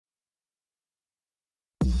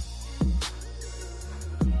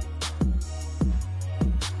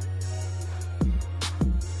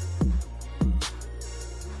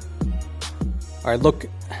All right, look,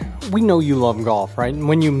 we know you love golf, right? And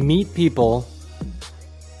when you meet people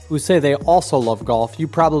who say they also love golf, you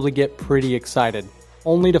probably get pretty excited,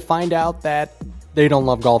 only to find out that they don't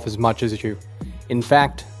love golf as much as you. In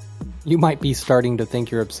fact, you might be starting to think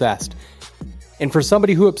you're obsessed. And for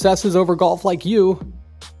somebody who obsesses over golf like you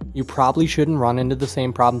probably shouldn't run into the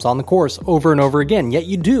same problems on the course over and over again, yet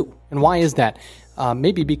you do. And why is that?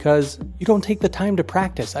 Maybe because you don't take the time to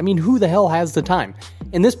practice. I mean, who the hell has the time?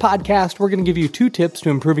 In this podcast, we're going to give you 2 tips to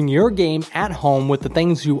improving your game at home with the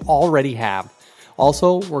things you already have.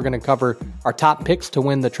 Also, we're going to cover our top picks to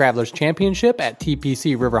win the Travelers Championship at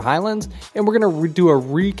TPC River Highlands, and we're going to do a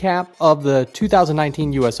recap of the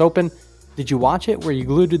 2019 US Open. Did you watch it? Were you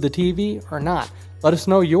glued to the TV or not? Let us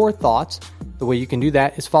know your thoughts. The way you can do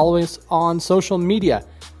that is follow us on social media.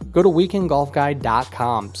 Go to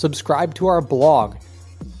weekendgolfguide.com. Subscribe to our blog.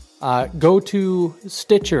 Go to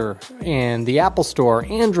Stitcher and the Apple Store,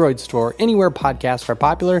 Android Store, anywhere podcasts are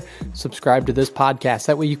popular. Subscribe to this podcast.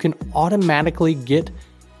 That way you can automatically get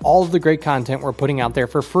all of the great content we're putting out there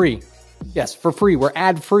for free. Yes, for free. We're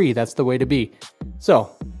ad-free. That's the way to be.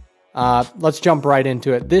 So, let's jump right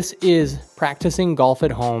into it. This is Practicing Golf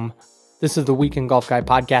at Home. This is the Weekend Golf Guide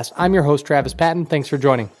podcast. I'm your host, Travis Patton. Thanks for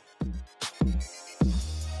joining.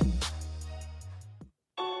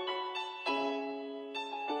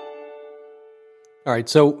 All right,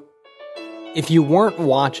 so if you weren't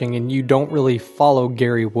watching and you don't really follow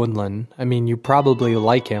Gary Woodland, I mean, you probably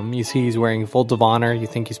like him. You see he's wearing Folds of Honor. You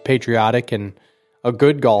think he's patriotic and a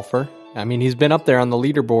good golfer. I mean, he's been up there on the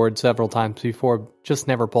leaderboard several times before, just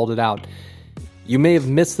never pulled it out. You may have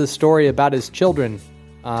missed the story about his children.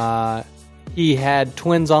 He had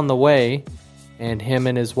twins on the way, and him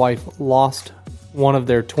and his wife lost one of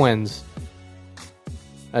their twins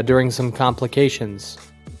during some complications.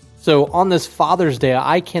 So on this Father's Day,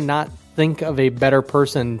 I cannot think of a better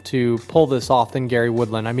person to pull this off than Gary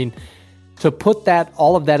Woodland. I mean, to put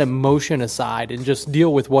all of that emotion aside and just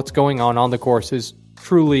deal with what's going on the course is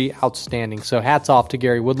truly outstanding. So hats off to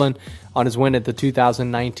Gary Woodland on his win at the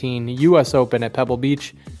 2019 US Open at Pebble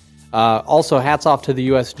Beach. Also, hats off to the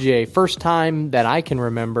USGA. First time that I can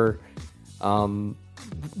remember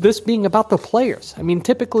this being about the players. I mean,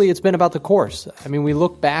 typically it's been about the course. I mean, we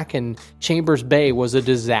look back and Chambers Bay was a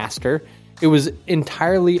disaster. It was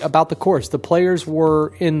entirely about the course. The players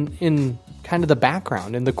were in kind of the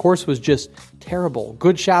background, and the course was just terrible.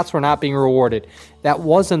 Good shots were not being rewarded. That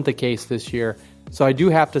wasn't the case this year. So I do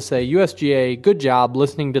have to say, USGA, good job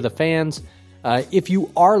listening to the fans. If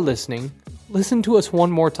you are listening, listen to us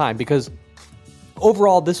one more time, because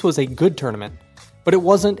overall this was a good tournament. But it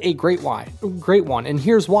wasn't a great one, and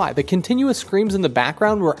here's why. The continuous screams in the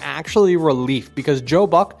background were actually relief, because Joe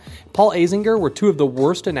Buck, Paul Azinger were 2 of the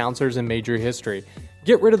worst announcers in major history.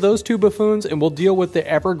 Get rid of those 2 buffoons, and we'll deal with the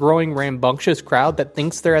ever-growing rambunctious crowd that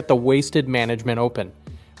thinks they're at the Wasted Management Open.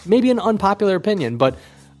 Maybe an unpopular opinion, but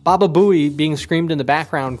Baba Booey being screamed in the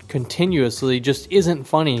background continuously just isn't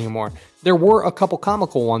funny anymore. There were a couple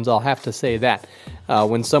comical ones, I'll have to say that.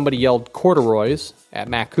 When somebody yelled corduroys at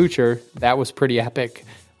Matt Kuchar, that was pretty epic.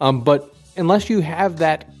 But unless you have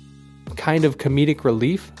that kind of comedic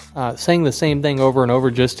relief, saying the same thing over and over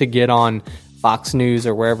just to get on Fox News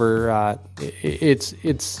or wherever,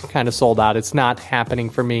 it's kind of sold out. It's not happening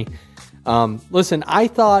for me. Listen, I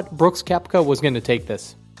thought Brooks Koepka was going to take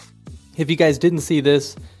this. If you guys didn't see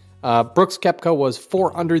this, Brooks Koepka was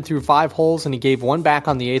 4 under through 5 holes, and he gave 1 back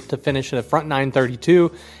on the 8th to finish in the front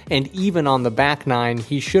 932, and even on the back 9,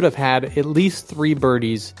 he should have had at least 3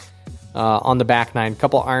 birdies on the back 9. A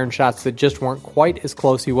couple iron shots that just weren't quite as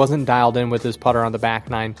close. He wasn't dialed in with his putter on the back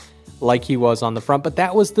 9 like he was on the front, but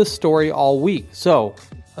that was the story all week. So,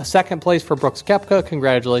 a second place for Brooks Koepka.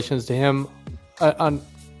 Congratulations to him. An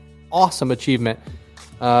awesome achievement.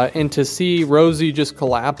 And to see Rosie just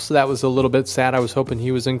collapse, that was a little bit sad. I was hoping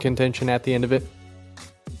he was in contention at the end of it.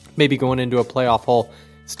 Maybe going into a playoff hole.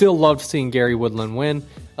 Still loved seeing Gary Woodland win.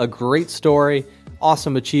 A great story.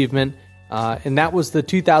 Awesome achievement. And that was the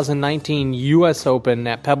 2019 US Open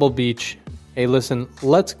at Pebble Beach. Hey, listen,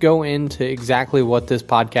 let's go into exactly what this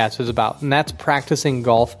podcast is about. And that's practicing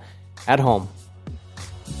golf at home.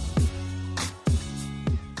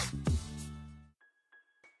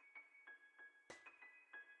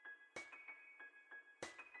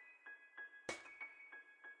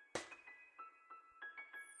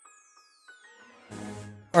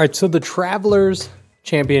 All right, so the Travelers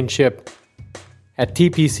Championship at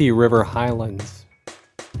TPC River Highlands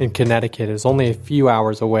in Connecticut is only a few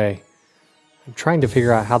hours away. I'm trying to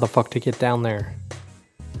figure out how the fuck to get down there.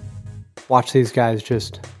 Watch these guys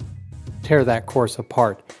just tear that course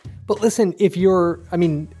apart. But listen, if you're,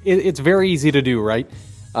 it's very easy to do, right?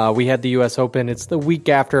 We had the U.S. Open. It's the week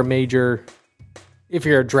after a major. If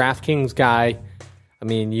you're a DraftKings guy, I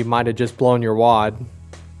mean, you might have just blown your wad.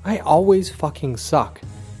 I always fucking suck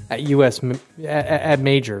at at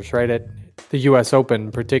majors, right? At the U.S.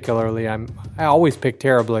 Open particularly. I always pick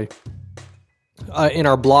terribly. In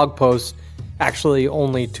our blog post, actually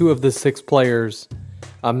only 2 of the 6 players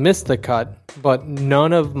missed the cut, but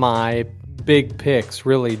none of my big picks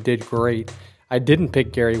really did great. I didn't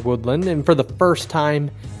pick Gary Woodland, and for the first time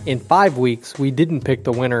in 5 weeks, we didn't pick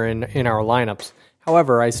the winner in our lineups.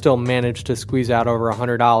 However, I still managed to squeeze out over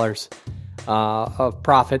 $100 of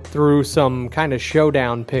profit through some kind of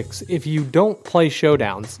showdown picks. If you don't play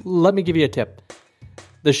showdowns, let me give you a tip.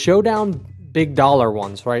 The showdown big dollar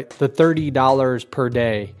ones, right? The $30 per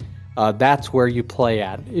day, that's where you play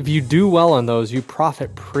at. If you do well on those, you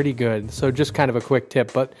profit pretty good. So just kind of a quick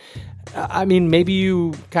tip. But I mean, maybe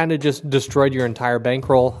you kind of just destroyed your entire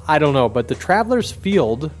bankroll. I don't know. But the Travelers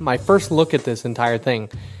field, my first look at this entire thing,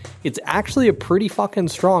 it's actually a pretty fucking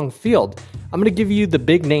strong field. I'm going to give you the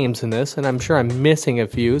big names in this, and I'm sure I'm missing a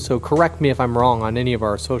few, so correct me if I'm wrong on any of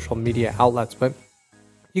our social media outlets. But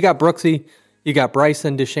you got Brooksy, you got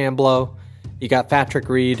Bryson DeChambeau, you got Patrick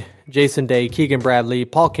Reed, Jason Day, Keegan Bradley,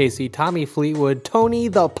 Paul Casey, Tommy Fleetwood, Tony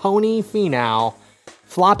the Pony Finau,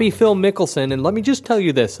 Floppy Phil Mickelson, and let me just tell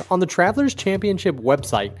you this, on the Travelers Championship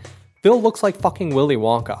website, Phil looks like fucking Willy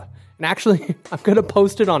Wonka. And actually, I'm going to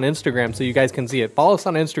post it on Instagram so you guys can see it. Follow us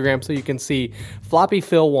on Instagram so you can see Floppy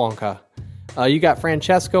Phil Wonka. You got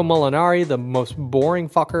Francesco Molinari, the most boring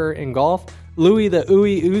fucker in golf. Louis the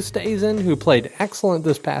Ooey Oosthuizen, who played excellent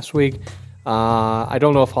this past week. I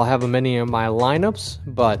don't know if I'll have him in any of my lineups,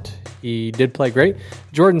 but he did play great.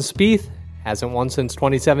 Jordan Spieth hasn't won since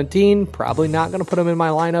 2017. Probably not going to put him in my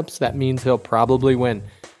lineups. That means he'll probably win.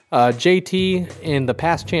 JT and the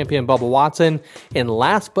past champion Bubba Watson. And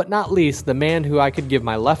last but not least, the man who I could give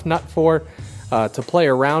my left nut for to play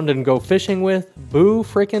around and go fishing with, Boo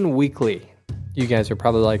frickin' Weekley. You guys are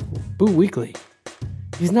probably like, Boo Weekley?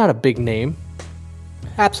 He's not a big name.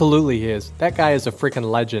 Absolutely he is. That guy is a freaking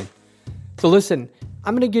legend. So listen,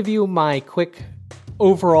 I'm going to give you my quick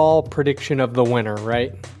overall prediction of the winner,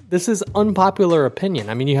 right? This is unpopular opinion.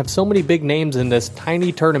 I mean, you have so many big names in this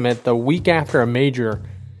tiny tournament the week after a major.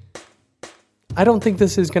 I don't think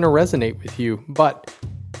this is going to resonate with you, but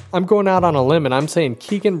I'm going out on a limb and I'm saying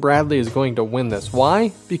Keegan Bradley is going to win this.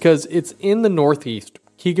 Why? Because it's in the Northeast.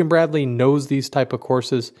 Keegan Bradley knows these type of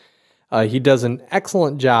courses. He does an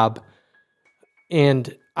excellent job,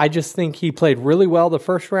 and I just think he played really well the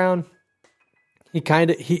first round.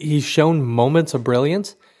 He's shown moments of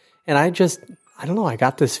brilliance, and I don't know, I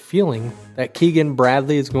got this feeling that Keegan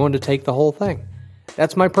Bradley is going to take the whole thing.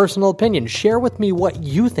 That's my personal opinion. Share with me what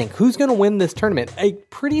you think. Who's going to win this tournament? A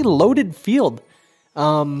pretty loaded field.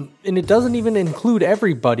 And it doesn't even include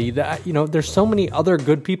everybody. There's so many other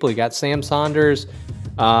good people. You got Sam Saunders,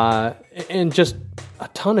 and just a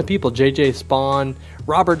ton of people. JJ Spawn,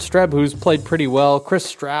 Robert Streb, who's played pretty well, Chris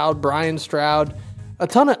Stroud, Brian Stroud, a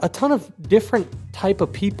ton of different type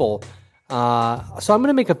of people. So I'm going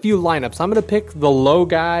to make a few lineups. I'm going to pick the low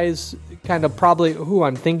guys, kind of probably who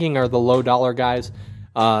I'm thinking are the low dollar guys.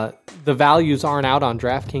 The values aren't out on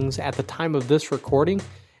DraftKings at the time of this recording.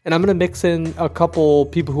 And I'm going to mix in a couple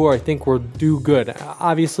people who I think will do good.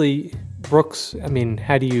 Obviously, Brooks, I mean,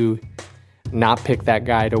 how do you not pick that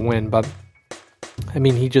guy to win? But, I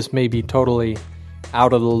mean, he just may be totally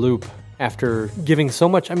out of the loop after giving so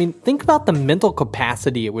much. I mean, think about the mental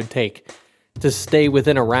capacity it would take to stay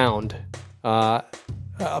within a round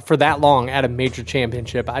for that long at a major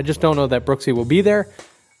championship. I just don't know that Brooksy will be there.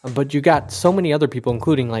 But you got so many other people,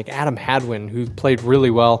 including like Adam Hadwin, who played really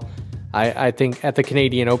well. I think at the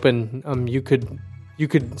Canadian Open, you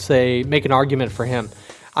could say, make an argument for him.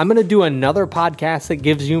 I'm going to do another podcast that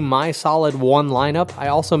gives you my solid one lineup. I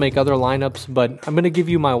also make other lineups, but I'm going to give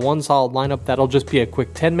you my one solid lineup. That'll just be a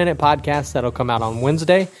quick 10-minute podcast that'll come out on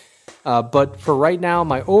Wednesday. But for right now,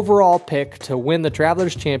 my overall pick to win the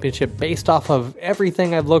Travelers Championship based off of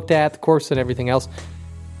everything I've looked at, the course and everything else,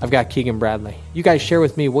 I've got Keegan Bradley. You guys share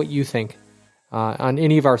with me what you think on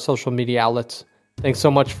any of our social media outlets. Thanks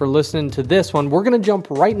so much for listening to this one. We're going to jump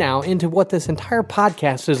right now into what this entire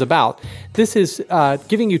podcast is about. This is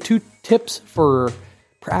giving you 2 tips for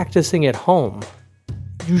practicing at home.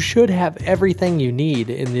 You should have everything you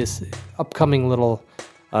need in this upcoming little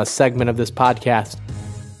segment of this podcast.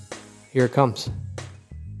 Here it comes.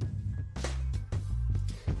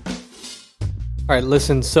 All right,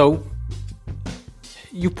 listen, so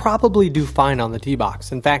you probably do fine on the tee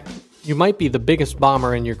box. In fact, you might be the biggest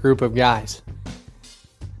bomber in your group of guys.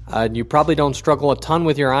 You probably don't struggle a ton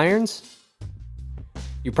with your irons.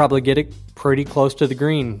 you probably get it pretty close to the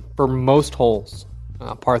green for most holes.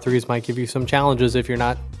 Par 3s might give you some challenges if you're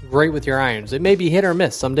not great with your irons. It may be hit or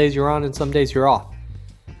miss. Some days you're on and some days you're off.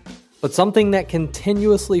 But something that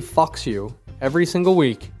continuously fucks you every single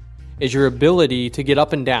week is your ability to get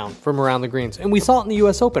up and down from around the greens. And we saw it in the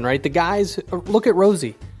U.S. Open, right? The guys, look at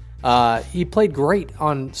Rosie. He played great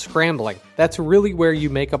on scrambling. That's really where you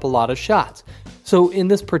make up a lot of shots. So in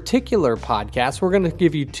this particular podcast, we're going to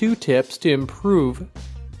give you 2 tips to improve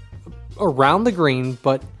around the green,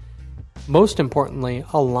 but most importantly,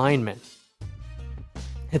 alignment.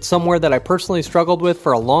 It's somewhere that I personally struggled with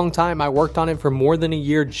for a long time. I worked on it for more than a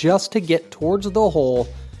year just to get towards the hole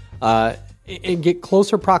and get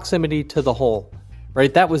closer proximity to the hole,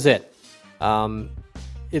 right? That was it.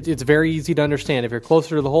 It's very easy to understand. If you're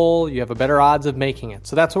closer to the hole, you have a better odds of making it.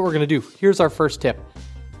 So that's what we're going to do. Here's our first tip.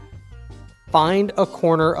 Find a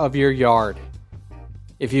corner of your yard.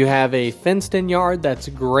 If you have a fenced-in yard, that's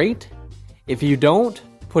great. If you don't,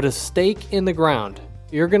 put a stake in the ground.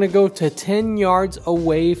 You're going to go to 10 yards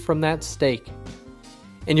away from that stake.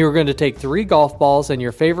 And you're going to take 3 golf balls and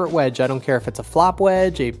your favorite wedge. I don't care if it's a flop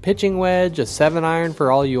wedge, a pitching wedge, a 7-iron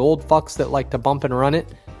for all you old fucks that like to bump and run it.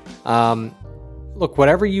 Look,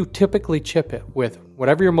 whatever you typically chip it with,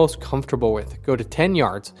 whatever you're most comfortable with, go to 10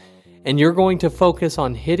 yards. And you're going to focus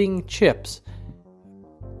on hitting chips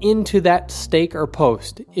into that stake or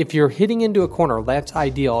post. If you're hitting into a corner, that's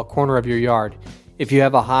ideal, a corner of your yard. If you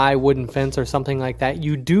have a high wooden fence or something like that,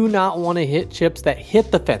 you do not want to hit chips that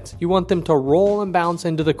hit the fence. You want them to roll and bounce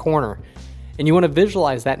into the corner. And you want to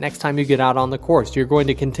visualize that next time you get out on the course. You're going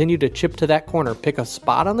to continue to chip to that corner, pick a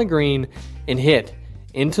spot on the green, and hit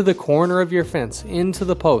into the corner of your fence, into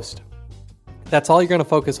the post. That's all you're going to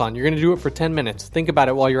focus on. You're going to do it for 10 minutes. Think about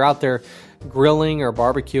it while you're out there grilling or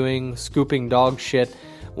barbecuing, scooping dog shit,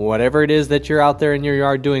 whatever it is that you're out there in your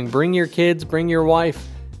yard doing. Bring your kids, bring your wife,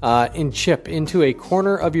 and chip into a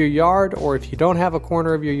corner of your yard, or if you don't have a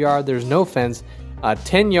corner of your yard, there's no fence,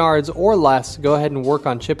 10 yards or less, go ahead and work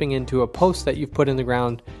on chipping into a post that you've put in the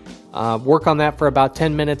ground. Work on that for about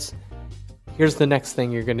 10 minutes. Here's the next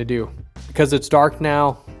thing you're going to do. Because it's dark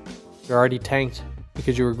now, you're already tanked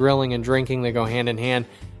because you were grilling and drinking, they go hand in hand.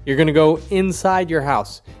 You're going to go inside your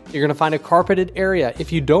house. You're going to find a carpeted area.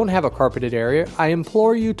 If you don't have a carpeted area, I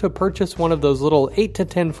implore you to purchase one of those little 8 to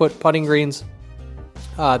 10 foot putting greens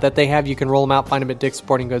that they have. You can roll them out, find them at Dick's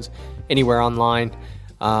Sporting Goods, anywhere online.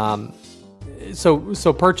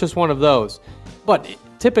 So purchase one of those. But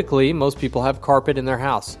typically, most people have carpet in their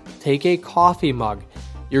house. Take a coffee mug.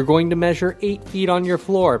 You're going to measure 8 feet on your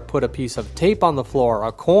floor. Put a piece of tape on the floor,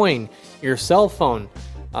 a coin, your cell phone,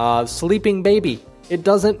 sleeping baby. It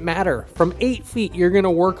doesn't matter. From 8 feet, you're going to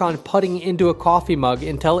work on putting into a coffee mug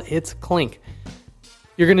until it hits clink.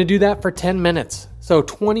 You're going to do that for 10 minutes. So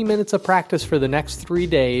 20 minutes of practice for the next 3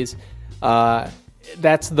 days.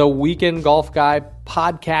 That's the Weekend Golf Guy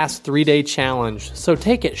podcast 3-day challenge. So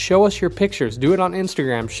take it. Show us your pictures. Do it on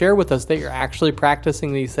Instagram. Share with us that you're actually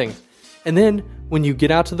practicing these things. And then when you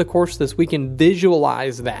get out to the course this weekend,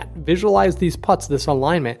 visualize that. Visualize these putts, this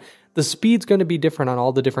alignment. The speed's going to be different on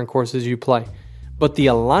all the different courses you play. But the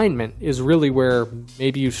alignment is really where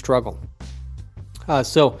maybe you struggle.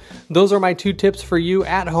 So those are my 2 tips for you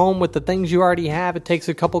at home with the things you already have. It takes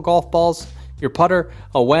a couple golf balls, your putter,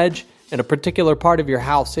 a wedge, and a particular part of your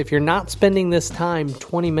house. If you're not spending this time,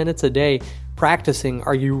 20 minutes a day, practicing,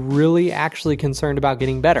 are you really actually concerned about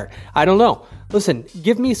getting better? I don't know. Listen,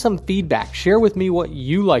 give me some feedback. Share with me what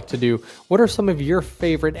you like to do. What are some of your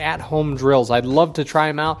favorite at-home drills? I'd love to try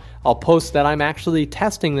them out. I'll post that I'm actually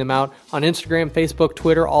testing them out on Instagram, Facebook,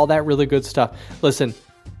 Twitter, all that really good stuff. Listen,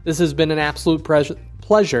 this has been an absolute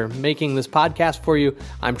pleasure making this podcast for you.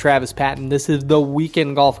 I'm Travis Patton. This is the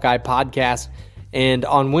Weekend Golf Guy podcast. And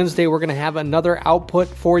on Wednesday, we're going to have another output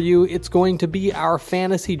for you. It's going to be our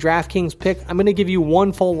fantasy DraftKings pick. I'm going to give you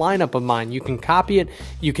one full lineup of mine. You can copy it.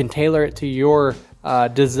 You can tailor it to your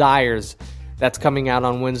desires. That's coming out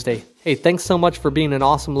on Wednesday. Hey, thanks so much for being an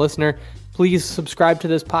awesome listener. Please subscribe to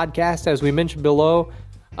this podcast. As we mentioned below,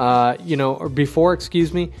 or before,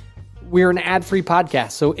 we're an ad-free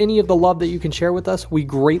podcast. So any of the love that you can share with us, we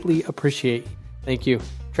greatly appreciate. Thank you.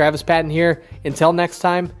 Travis Patton here. Until next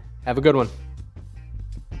time, have a good one.